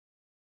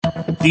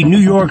The New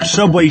York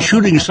subway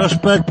shooting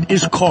suspect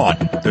is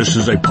caught. This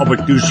is a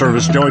public news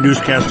service daily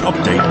newscast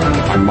update.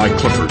 I'm Mike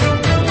Clifford.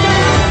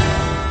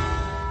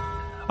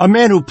 A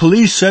man who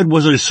police said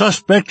was a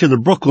suspect in the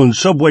Brooklyn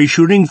subway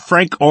shooting,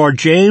 Frank R.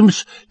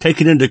 James,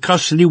 taken into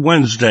custody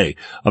Wednesday,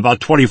 about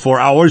 24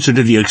 hours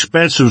into the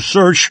expansive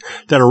search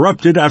that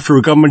erupted after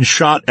a gunman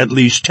shot at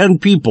least 10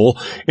 people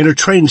in a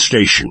train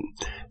station.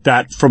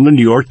 That from the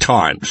New York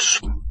Times.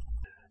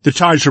 The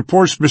Times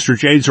reports Mr.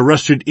 James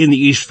arrested in the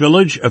East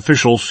Village,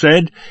 officials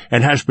said,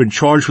 and has been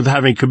charged with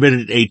having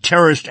committed a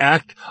terrorist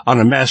act on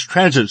a mass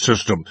transit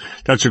system.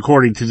 That's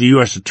according to the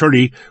U.S.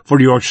 Attorney for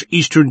New York's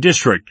Eastern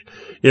District.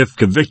 If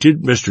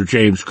convicted, Mr.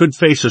 James could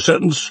face a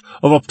sentence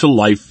of up to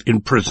life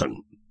in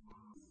prison.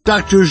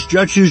 Doctors,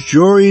 judges,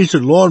 juries,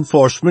 and law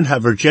enforcement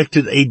have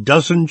rejected a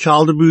dozen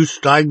child abuse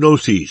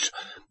diagnoses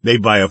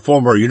made by a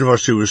former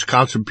University of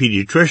Wisconsin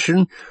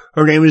pediatrician.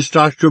 Her name is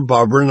Dr.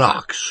 Barbara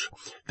Knox.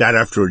 That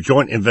after a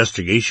joint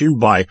investigation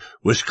by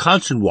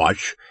Wisconsin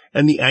Watch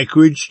and the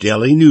Anchorage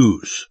Daily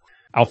News.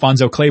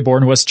 Alfonso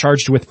Claiborne was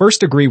charged with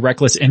first-degree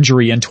reckless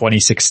injury in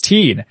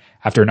 2016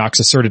 after Knox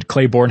asserted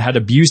Claiborne had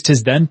abused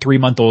his then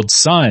 3-month-old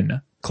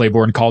son.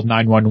 Claiborne called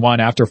 911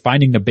 after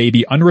finding the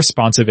baby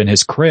unresponsive in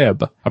his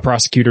crib. A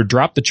prosecutor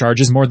dropped the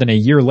charges more than a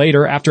year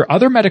later after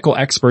other medical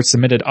experts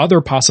submitted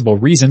other possible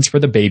reasons for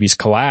the baby's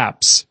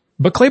collapse.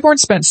 But Claiborne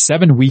spent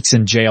 7 weeks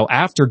in jail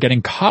after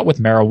getting caught with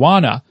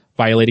marijuana,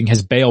 violating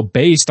his bail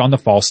based on the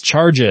false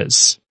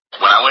charges.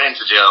 When I went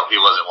into jail, he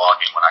wasn't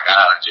walking. When I got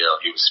out of jail,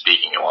 he was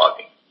speaking and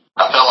walking.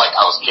 I felt like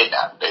I was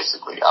kidnapped,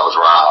 basically. I was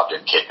robbed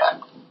and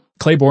kidnapped.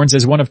 Claiborne's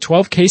is one of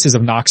 12 cases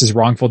of Knox's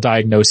wrongful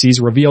diagnoses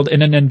revealed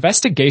in an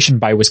investigation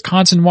by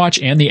Wisconsin Watch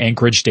and the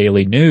Anchorage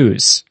Daily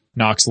News.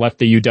 Knox left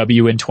the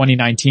UW in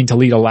 2019 to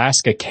lead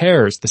Alaska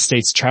Cares, the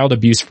state's child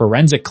abuse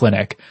forensic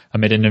clinic,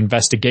 amid an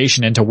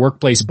investigation into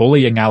workplace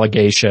bullying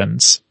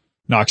allegations.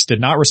 Knox did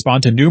not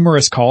respond to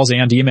numerous calls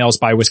and emails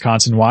by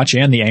Wisconsin Watch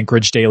and the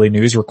Anchorage Daily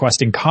News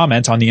requesting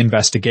comment on the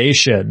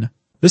investigation.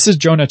 This is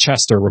Jonah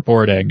Chester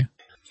reporting.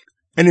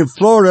 And in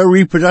Florida,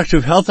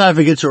 reproductive health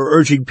advocates are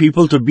urging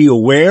people to be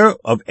aware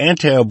of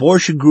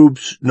anti-abortion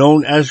groups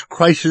known as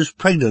crisis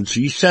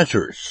pregnancy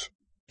centers.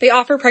 They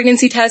offer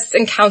pregnancy tests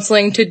and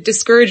counseling to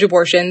discourage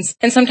abortions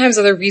and sometimes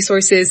other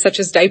resources such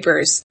as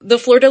diapers. The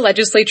Florida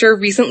legislature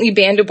recently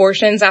banned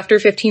abortions after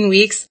 15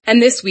 weeks,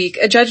 and this week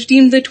a judge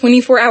deemed the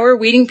 24-hour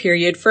waiting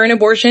period for an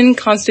abortion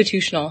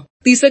constitutional.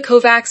 Lisa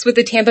Kovacs with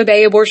the Tampa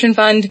Bay Abortion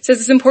Fund says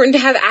it's important to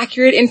have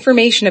accurate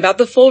information about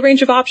the full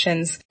range of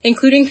options,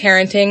 including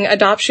parenting,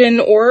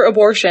 adoption, or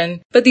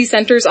abortion. But these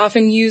centers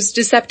often use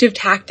deceptive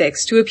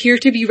tactics to appear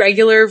to be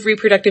regular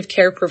reproductive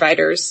care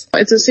providers.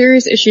 It's a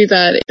serious issue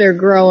that they're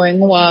growing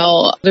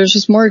while there's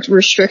just more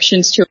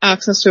restrictions to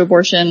access to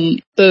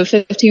abortion. The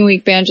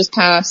 15-week ban just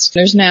passed.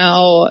 There's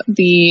now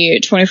the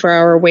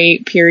 24-hour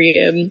wait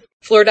period.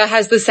 Florida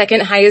has the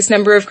second highest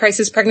number of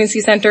crisis pregnancy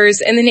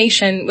centers in the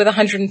nation with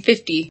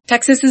 150.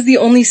 Texas is the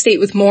only state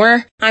with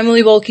more. I'm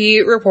Lily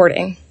Bolke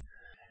reporting.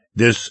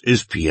 This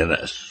is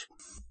PNS.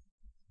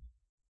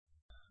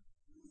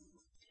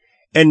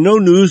 And no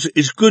news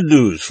is good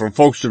news for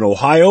folks in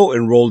Ohio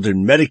enrolled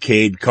in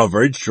Medicaid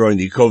coverage during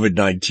the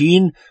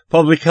COVID-19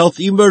 public health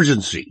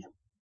emergency.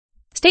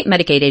 State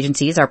Medicaid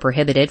agencies are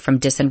prohibited from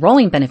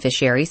disenrolling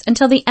beneficiaries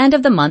until the end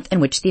of the month in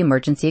which the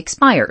emergency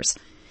expires.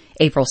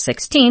 April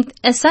 16th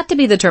is set to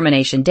be the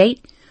termination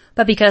date,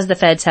 but because the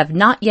feds have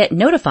not yet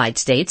notified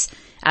states,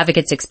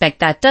 advocates expect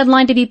that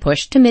deadline to be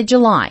pushed to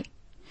mid-July.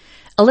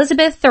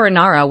 Elizabeth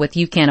Thurinara with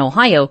UCAN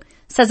Ohio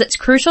says it's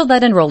crucial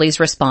that enrollees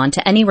respond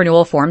to any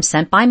renewal forms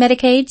sent by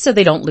Medicaid so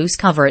they don't lose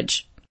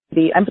coverage.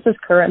 The emphasis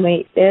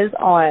currently is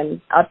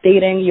on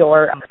updating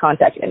your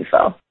contact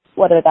info,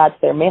 whether that's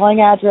their mailing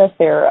address,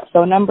 their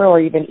phone number, or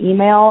even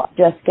email.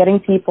 Just getting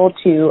people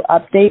to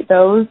update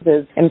those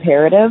is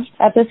imperative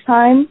at this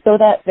time so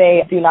that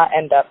they do not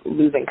end up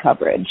losing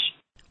coverage.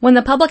 When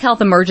the public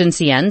health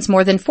emergency ends,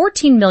 more than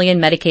 14 million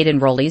Medicaid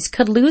enrollees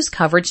could lose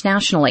coverage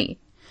nationally.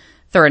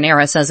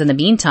 Thurinara says in the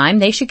meantime,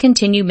 they should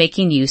continue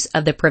making use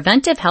of the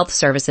preventive health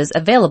services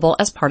available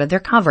as part of their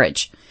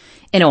coverage.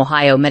 In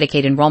Ohio,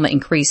 Medicaid enrollment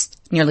increased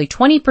nearly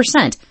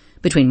 20%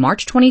 between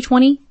March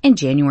 2020 and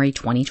January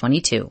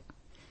 2022.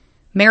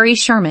 Mary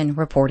Sherman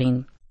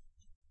reporting.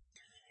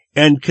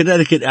 And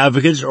Connecticut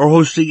advocates are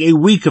hosting a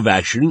week of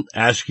action,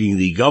 asking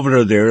the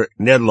governor there,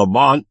 Ned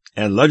Lamont,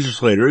 and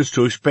legislators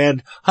to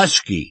expand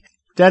Husky.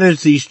 That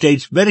is the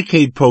state's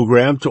Medicaid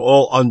program to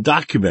all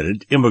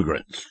undocumented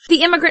immigrants.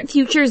 The Immigrant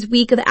Futures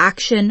Week of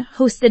Action,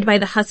 hosted by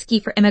the Husky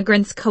for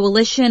Immigrants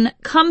Coalition,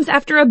 comes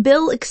after a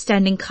bill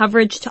extending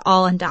coverage to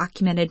all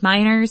undocumented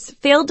minors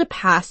failed to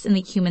pass in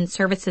the Human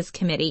Services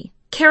Committee.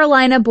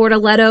 Carolina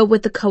Bortoletto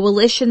with the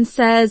coalition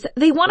says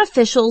they want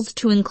officials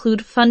to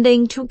include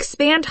funding to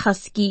expand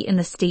Husky in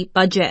the state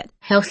budget.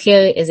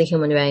 Healthcare is a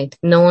human right.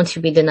 No one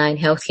should be denied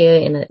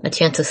healthcare and a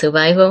chance of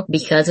survival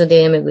because of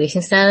their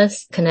immigration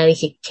status.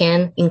 Connecticut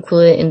can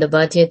include it in the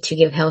budget to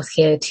give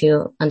healthcare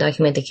to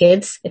undocumented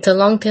kids. It's a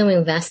long-term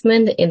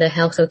investment in the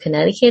health of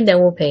Connecticut that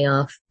will pay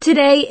off.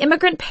 Today,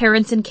 immigrant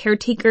parents and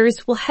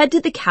caretakers will head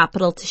to the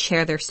Capitol to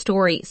share their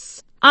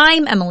stories.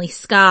 I'm Emily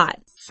Scott.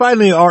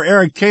 Finally, our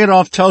Eric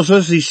Tadoff tells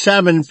us the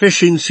salmon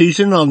fishing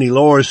season on the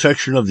lower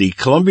section of the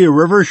Columbia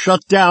River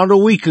shut down a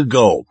week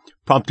ago,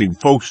 prompting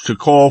folks to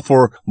call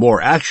for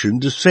more action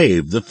to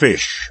save the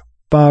fish.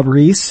 Bob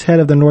Reese, head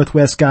of the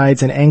Northwest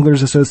Guides and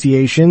Anglers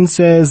Association,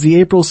 says the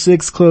April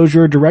 6th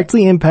closure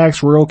directly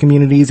impacts rural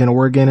communities in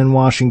Oregon and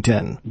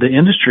Washington. The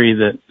industry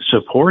that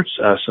supports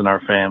us and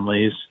our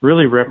families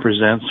really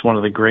represents one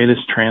of the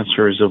greatest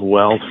transfers of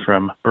wealth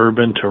from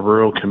urban to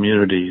rural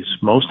communities.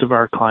 Most of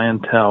our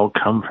clientele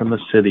come from the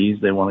cities.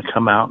 They want to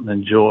come out and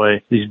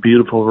enjoy these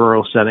beautiful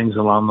rural settings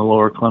along the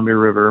lower Columbia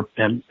River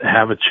and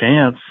have a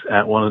chance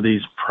at one of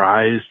these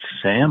prized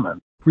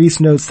salmon.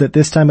 Reese notes that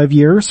this time of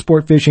year,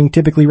 sport fishing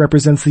typically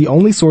represents the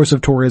only source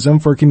of tourism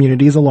for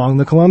communities along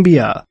the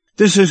Columbia.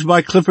 This is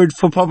Mike Clifford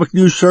for Public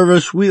News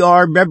Service. We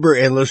are member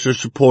and listener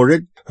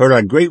supported, heard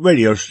on great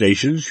radio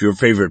stations, your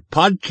favorite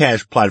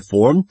podcast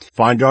platform.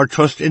 Find our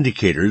trust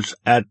indicators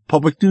at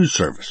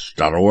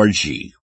publicnewsservice.org.